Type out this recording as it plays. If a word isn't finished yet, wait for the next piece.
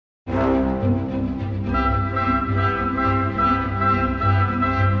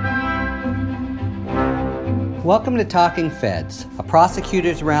Welcome to Talking Feds, a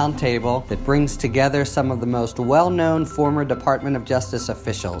prosecutors' roundtable that brings together some of the most well-known former Department of Justice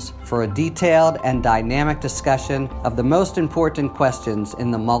officials for a detailed and dynamic discussion of the most important questions in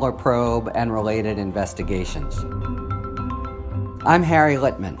the Mueller probe and related investigations. I'm Harry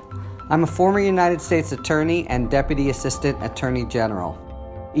Litman. I'm a former United States Attorney and Deputy Assistant Attorney General.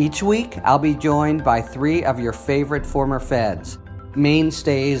 Each week, I'll be joined by three of your favorite former feds,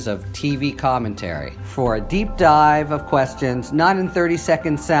 mainstays of TV commentary, for a deep dive of questions not in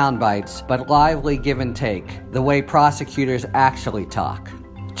 30-second sound bites, but lively give and take, the way prosecutors actually talk.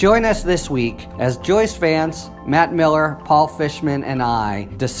 Join us this week as Joyce Vance, Matt Miller, Paul Fishman, and I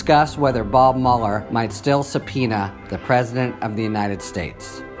discuss whether Bob Mueller might still subpoena the President of the United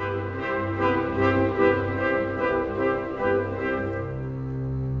States.